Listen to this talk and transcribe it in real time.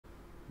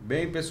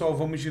Bem, pessoal,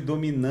 vamos de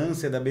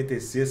dominância da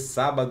BTC,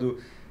 sábado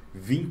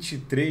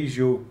 23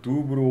 de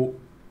outubro,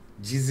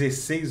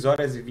 16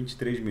 horas e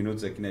 23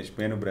 minutos aqui na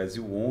Espanha, no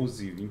Brasil,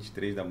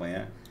 11h23 da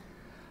manhã.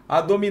 A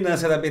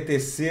dominância da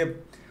BTC,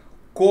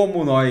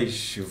 como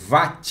nós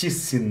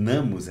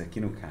vaticinamos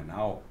aqui no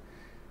canal,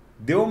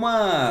 deu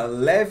uma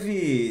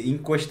leve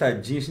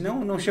encostadinha,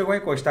 não chegou a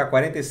encostar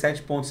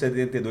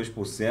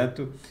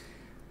 47,72%,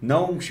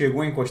 não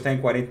chegou a encostar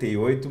em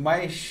 48%,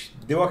 mas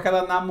deu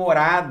aquela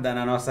namorada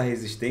na nossa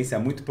resistência,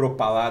 muito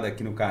propalada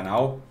aqui no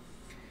canal.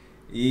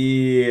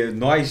 E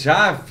nós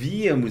já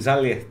havíamos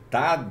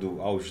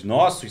alertado aos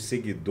nossos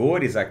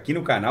seguidores aqui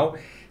no canal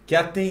que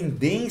a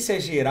tendência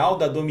geral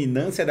da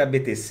dominância da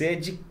BTC é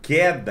de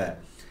queda.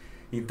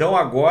 Então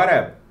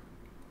agora,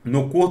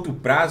 no curto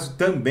prazo,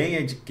 também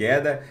é de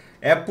queda.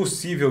 É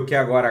possível que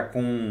agora,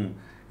 com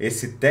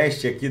esse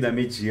teste aqui da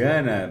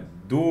mediana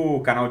do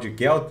canal de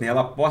Keltner,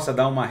 ela possa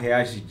dar uma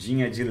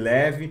reagidinha de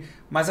leve,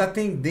 mas a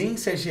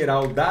tendência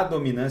geral da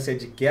dominância é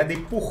de queda. E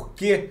por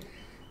que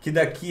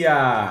daqui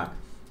a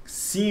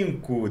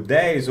 5,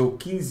 10 ou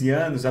 15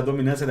 anos a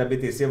dominância da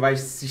BTC vai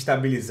se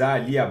estabilizar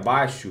ali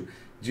abaixo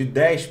de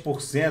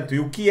 10%. E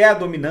o que é a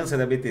dominância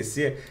da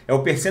BTC? É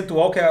o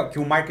percentual que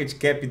o market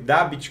cap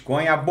da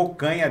Bitcoin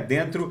abocanha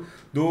dentro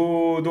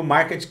do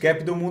market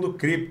cap do mundo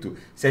cripto.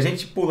 Se a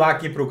gente pular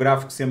aqui para o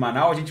gráfico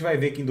semanal, a gente vai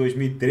ver que em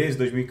 2013,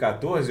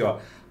 2014, ó,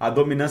 a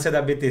dominância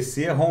da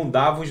BTC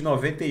rondava os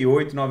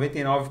 98%,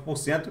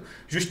 99%,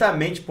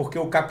 justamente porque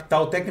o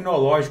capital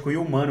tecnológico e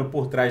humano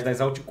por trás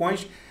das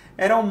altcoins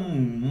eram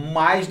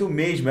mais do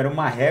mesmo, era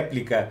uma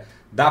réplica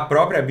da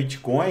própria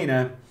Bitcoin,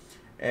 né?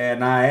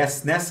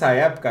 Nessa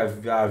época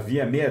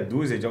havia meia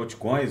dúzia de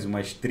altcoins,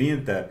 umas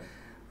 30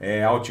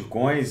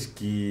 altcoins,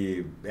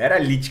 que era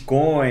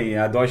Litecoin,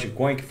 a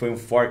Dogecoin, que foi um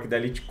fork da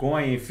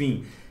Litecoin,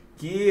 enfim,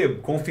 que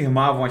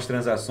confirmavam as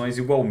transações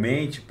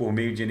igualmente por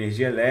meio de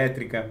energia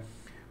elétrica,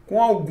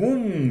 com algum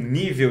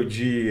nível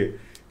de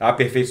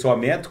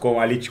aperfeiçoamento, como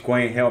a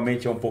Litecoin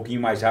realmente é um pouquinho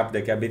mais rápida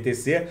que a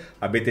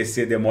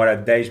BTC demora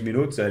 10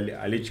 minutos,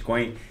 a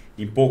Litecoin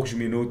em poucos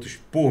minutos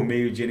por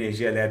meio de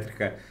energia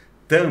elétrica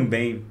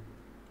também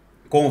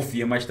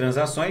confirma as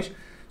transações.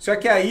 Só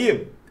que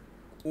aí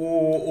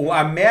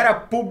a mera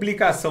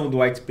publicação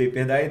do white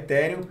paper da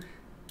Ethereum,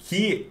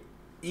 que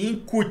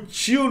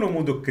incutiu no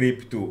mundo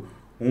cripto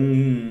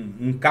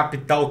um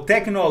capital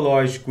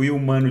tecnológico e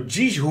humano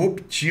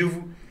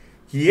disruptivo,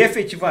 que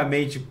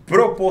efetivamente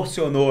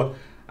proporcionou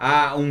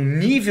a um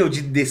nível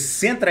de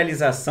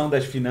descentralização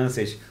das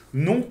finanças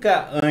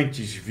nunca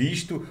antes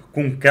visto,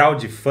 com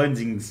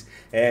crowdfundings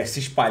se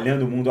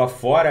espalhando o mundo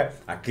afora,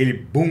 aquele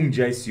boom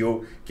de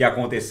ICO que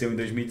aconteceu em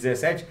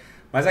 2017.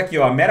 Mas aqui,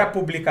 ó, a mera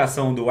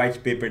publicação do white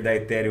paper da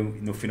Ethereum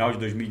no final de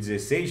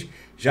 2016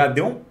 já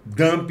deu um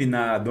dump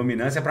na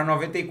dominância para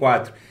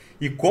 94%.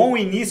 E com o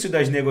início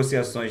das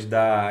negociações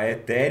da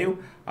Ethereum,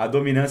 a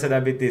dominância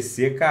da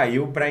BTC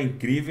caiu para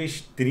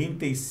incríveis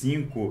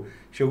 35%.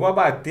 Chegou a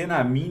bater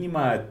na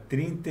mínima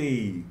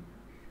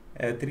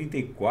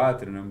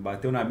 34, né?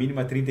 Bateu na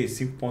mínima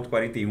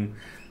 35,41.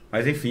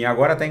 Mas enfim,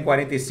 agora está em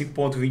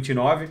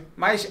 45,29.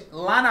 Mas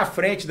lá na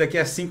frente, daqui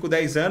a 5,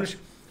 10 anos,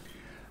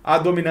 a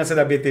dominância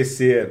da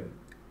BTC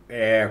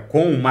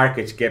com um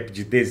market cap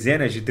de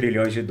dezenas de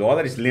trilhões de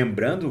dólares.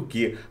 Lembrando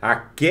que a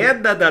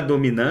queda da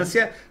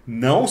dominância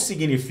não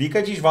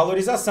significa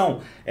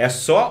desvalorização. É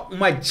só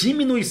uma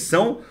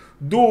diminuição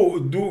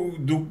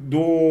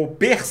do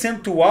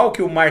percentual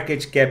que o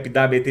market cap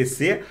da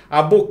BTC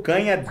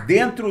abocanha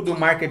dentro do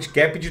market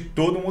cap de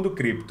todo mundo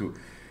cripto.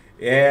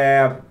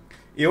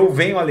 Eu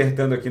venho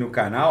alertando aqui no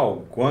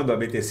canal, quando a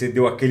BTC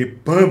deu aquele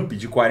pump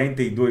de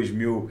 42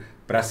 mil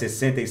para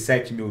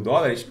 67 mil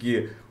dólares,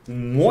 que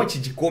um monte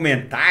de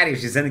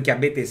comentários dizendo que a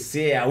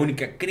BTC é a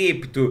única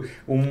cripto,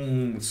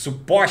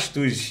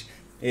 supostos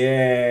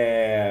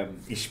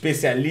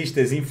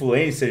especialistas,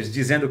 influencers,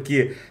 dizendo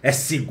que é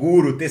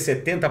seguro ter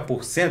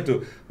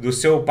 70% do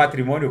seu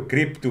patrimônio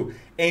cripto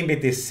em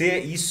BTC.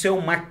 Isso é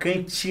uma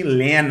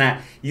cantilena,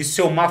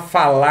 isso é uma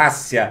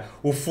falácia.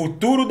 O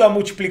futuro da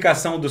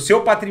multiplicação do seu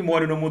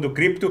patrimônio no mundo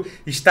cripto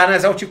está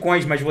nas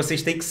altcoins, mas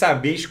vocês têm que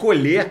saber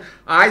escolher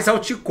as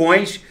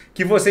altcoins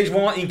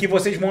em que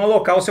vocês vão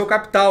alocar o seu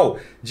capital,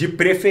 de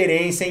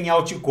preferência em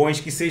altcoins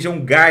que sejam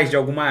gás de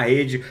alguma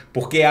rede,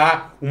 porque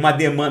há uma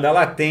demanda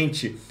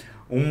latente.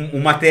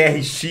 Uma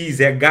TRX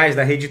é gás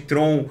da rede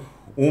Tron,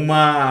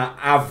 uma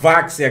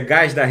AVAX é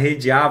gás da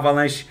rede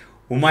Avalanche,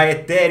 uma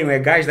Ethereum é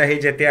gás da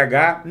rede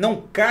ETH.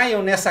 Não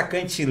caiam nessa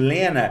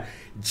cantilena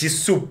de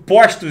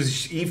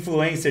supostos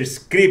influencers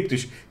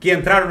criptos que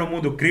entraram no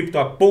mundo cripto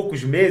há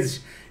poucos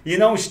meses e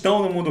não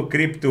estão no mundo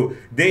cripto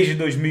desde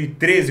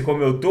 2013,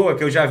 como eu tô,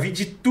 que eu já vi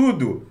de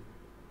tudo.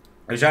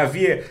 Eu já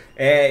vi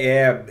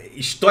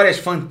histórias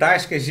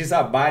fantásticas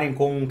desabarem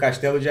como um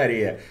castelo de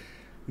areia.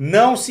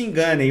 Não se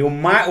enganem, o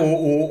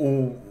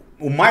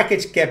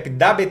market cap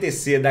da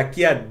BTC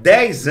daqui a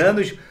 10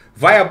 anos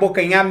vai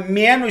abocanhar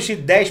menos de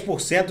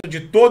 10% de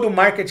todo o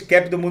market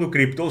cap do mundo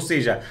cripto. Ou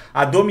seja,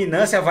 a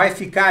dominância vai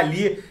ficar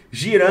ali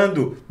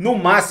girando no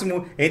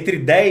máximo entre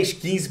 10% e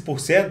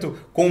 15%,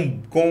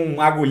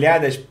 com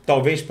agulhadas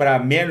talvez para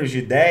menos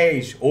de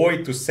 10,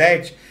 8,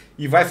 7%,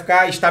 e vai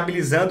ficar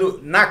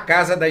estabilizando na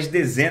casa das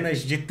dezenas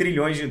de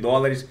trilhões de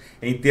dólares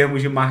em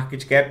termos de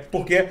market cap,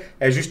 porque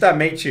é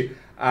justamente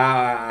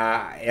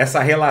essa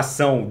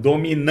relação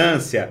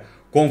dominância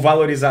com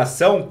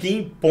valorização que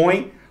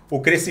impõe o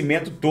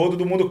crescimento todo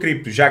do mundo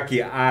cripto, já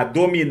que a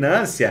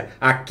dominância,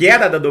 a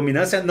queda da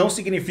dominância não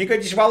significa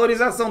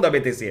desvalorização da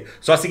BTC,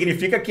 só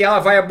significa que ela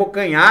vai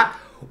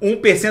abocanhar um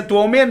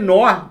percentual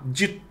menor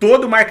de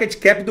todo o market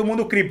cap do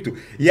mundo cripto.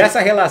 E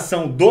essa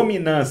relação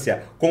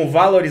dominância com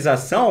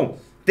valorização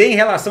tem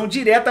relação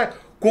direta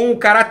com o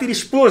caráter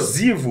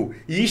explosivo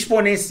e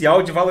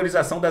exponencial de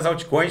valorização das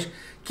altcoins,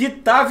 que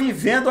está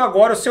vivendo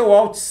agora o seu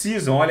alt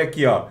season. Olha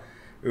aqui, ó.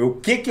 O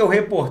que eu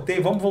reportei?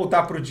 Vamos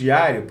voltar para o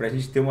diário para a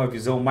gente ter uma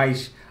visão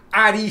mais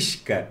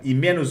arisca e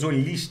menos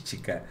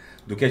holística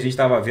do que a gente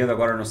estava vendo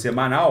agora no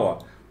semanal.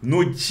 Ó.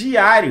 No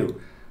diário,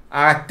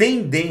 a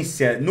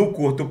tendência no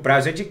curto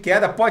prazo é de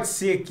queda. Pode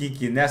ser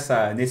que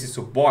nesse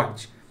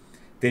suporte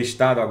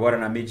testado agora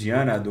na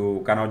mediana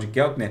do canal de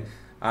Keltner,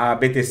 a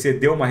BTC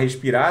deu uma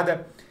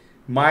respirada.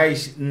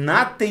 Mas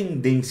na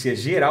tendência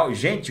geral,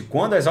 gente,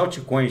 quando as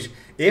altcoins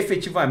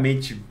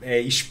efetivamente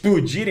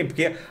explodirem,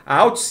 porque a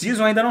alt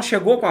season ainda não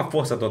chegou com a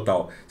força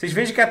total. Vocês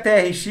vejam que a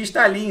TRX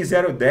está ali em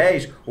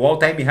 0,10, o all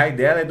time high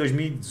dela é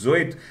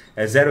 2018,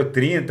 é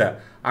 0,30.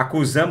 A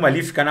Kusama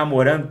ali fica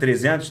namorando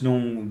 300,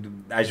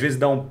 às vezes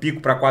dá um pico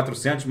para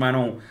 400, mas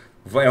não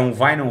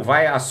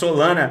vai. A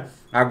Solana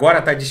agora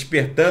está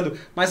despertando,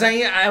 mas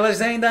aí elas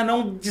ainda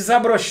não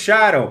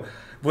desabrocharam.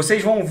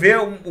 Vocês vão ver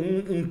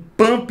um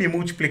pump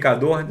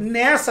multiplicador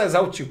nessas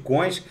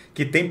altcoins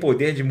que tem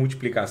poder de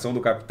multiplicação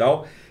do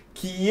capital,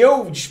 que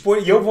eu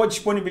vou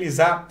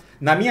disponibilizar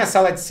na minha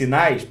sala de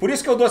sinais. Por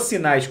isso que eu dou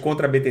sinais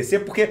contra a BTC,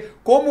 porque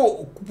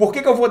por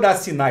que eu vou dar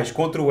sinais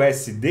contra o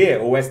USD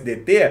ou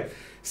USDT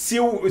se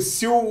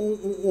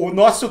o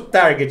nosso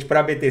target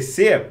para a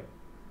BTC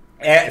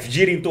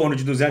gira em torno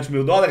de 200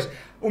 mil dólares?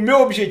 O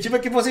meu objetivo é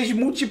que vocês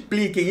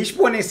multipliquem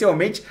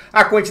exponencialmente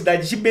a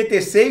quantidade de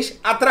BTCs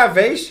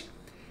através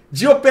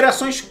de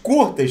operações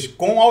curtas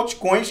com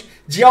altcoins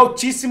de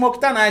altíssima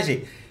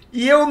octanagem.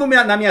 E eu,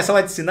 na minha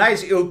sala de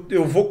sinais,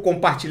 eu vou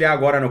compartilhar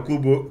agora no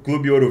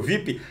Clube Ouro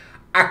VIP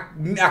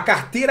a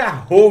carteira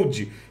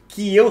Hold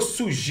que eu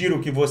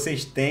sugiro que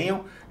vocês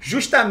tenham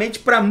justamente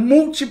para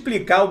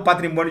multiplicar o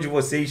patrimônio de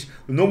vocês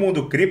no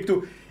mundo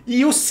cripto.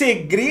 E o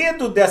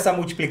segredo dessa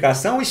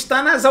multiplicação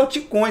está nas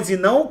altcoins e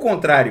não o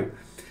contrário.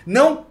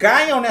 Não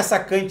caiam nessa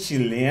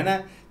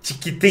cantilena de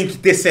que tem que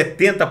ter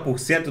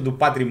 70% do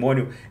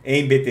patrimônio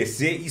em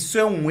BTC. Isso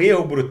é um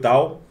erro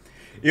brutal.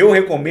 Eu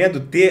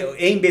recomendo ter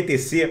em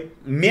BTC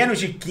menos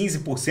de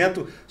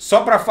 15%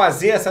 só para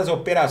fazer essas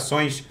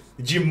operações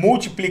de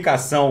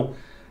multiplicação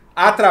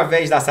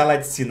através da sala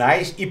de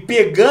sinais e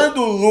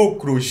pegando o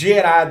lucro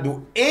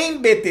gerado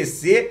em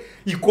BTC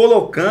e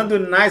colocando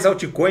nas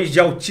altcoins de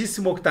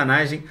altíssima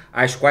octanagem,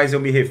 às quais eu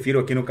me refiro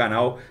aqui no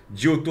canal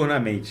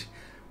diuturnamente.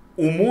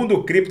 O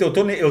mundo cripto,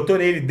 eu tô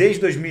nele desde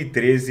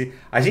 2013.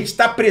 A gente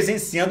está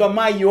presenciando a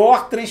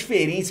maior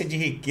transferência de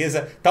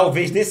riqueza,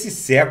 talvez desse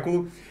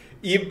século.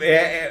 E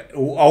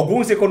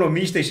alguns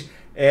economistas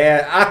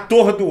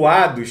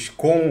atordoados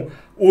com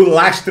o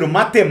lastro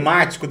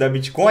matemático da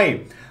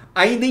Bitcoin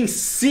ainda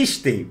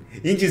insistem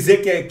em dizer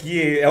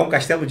que é um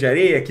castelo de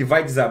areia, que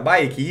vai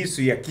desabar e que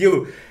isso e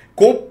aquilo.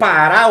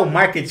 Comparar o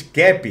market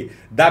cap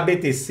da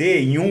BTC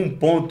em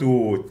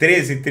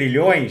 1,13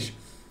 trilhões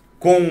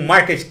com o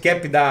market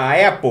cap da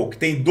Apple, que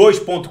tem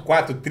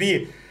 2,4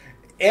 tri,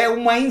 é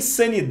uma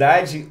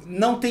insanidade,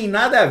 não tem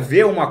nada a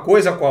ver uma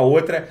coisa com a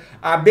outra.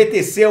 A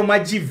BTC é uma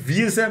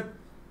divisa,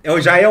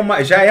 já é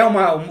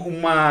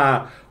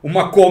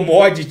uma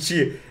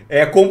commodity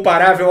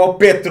comparável ao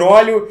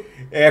petróleo,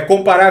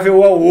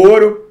 comparável ao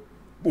ouro.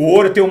 O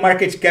ouro tem um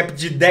market cap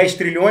de 10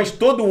 trilhões,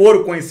 todo o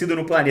ouro conhecido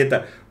no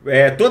planeta,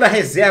 toda a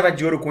reserva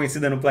de ouro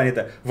conhecida no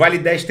planeta vale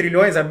 10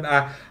 trilhões,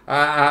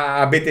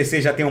 a BTC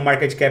já tem um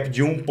market cap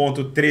de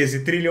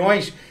 1,13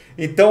 trilhões,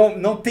 então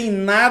não tem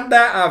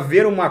nada a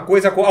ver uma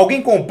coisa com...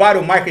 Alguém compara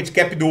o market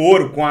cap do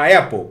ouro com a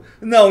Apple?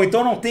 Não,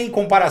 então não tem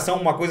comparação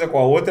uma coisa com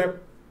a outra.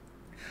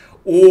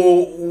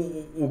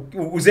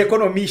 Os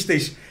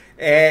economistas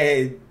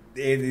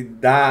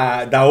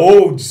da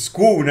old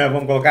school, né,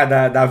 vamos colocar,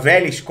 da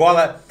velha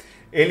escola,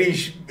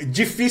 eles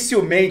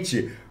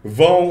dificilmente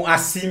vão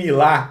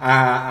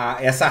assimilar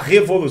essa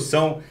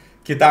revolução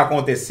que está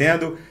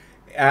acontecendo.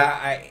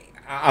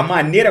 A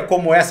maneira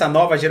como essa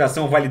nova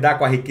geração vai lidar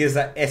com a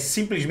riqueza é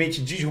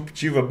simplesmente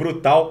disruptiva,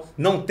 brutal,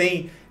 não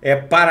tem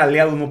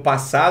paralelo no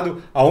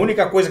passado. A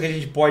única coisa que a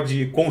gente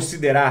pode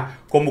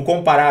considerar como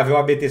comparável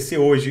à BTC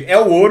hoje é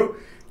o ouro,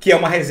 que é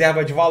uma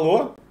reserva de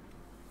valor,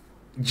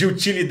 de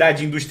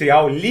utilidade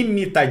industrial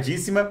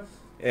limitadíssima.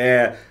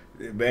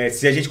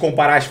 Se a gente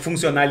comparar as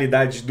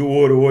funcionalidades do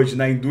ouro hoje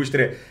na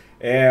indústria,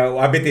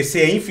 A BTC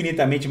é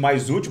infinitamente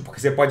mais útil, porque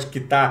você pode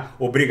quitar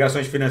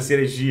obrigações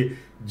financeiras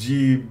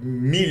de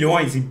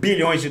milhões e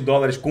bilhões de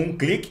dólares com um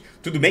clique.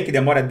 Tudo bem que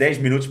demora 10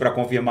 minutos para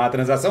confirmar a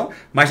transação,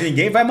 mas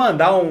ninguém vai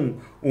mandar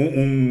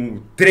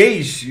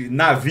 3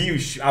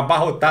 navios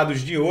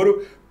abarrotados de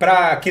ouro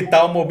para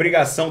quitar uma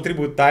obrigação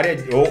tributária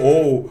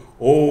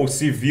ou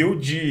civil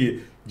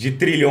de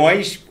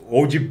trilhões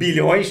ou de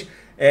bilhões,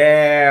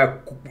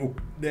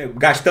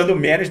 gastando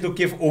menos do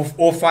que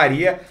o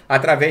faria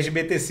através de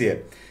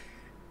BTC.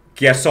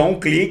 Que é só um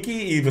clique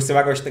e você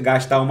vai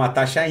gastar uma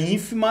taxa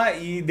ínfima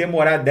e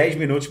demorar 10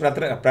 minutos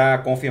para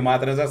confirmar a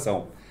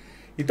transação.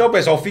 Então,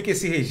 pessoal, fica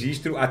esse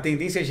registro. A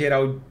tendência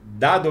geral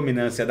da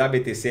dominância da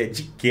BTC é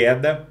de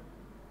queda.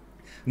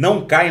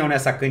 Não caiam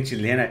nessa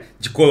cantilena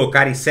de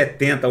colocarem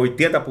 70%,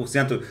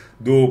 80%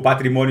 do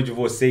patrimônio de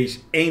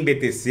vocês em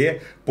BTC,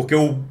 porque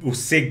o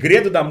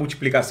segredo da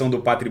multiplicação do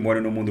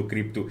patrimônio no mundo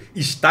cripto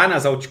está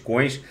nas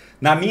altcoins.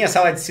 Na minha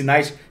sala de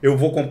sinais eu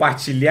vou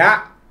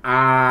compartilhar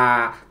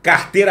a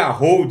carteira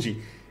holding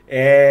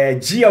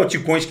de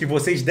altcoins que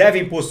vocês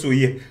devem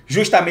possuir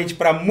justamente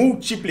para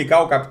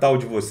multiplicar o capital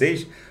de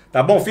vocês,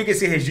 tá bom? Fica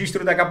esse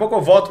registro, daqui a pouco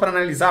eu volto para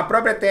analisar a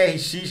própria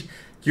TRX,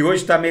 que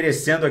hoje está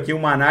merecendo aqui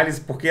uma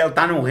análise, porque ela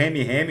está num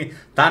reme-reme,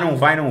 tá não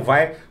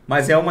vai,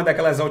 mas é uma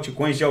daquelas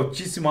altcoins de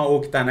altíssima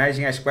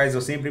octanagem às quais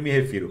eu sempre me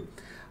refiro.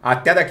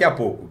 Até daqui a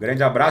pouco,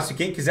 grande abraço, e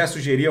quem quiser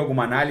sugerir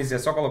alguma análise é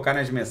só colocar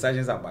nas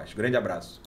mensagens abaixo. Grande abraço.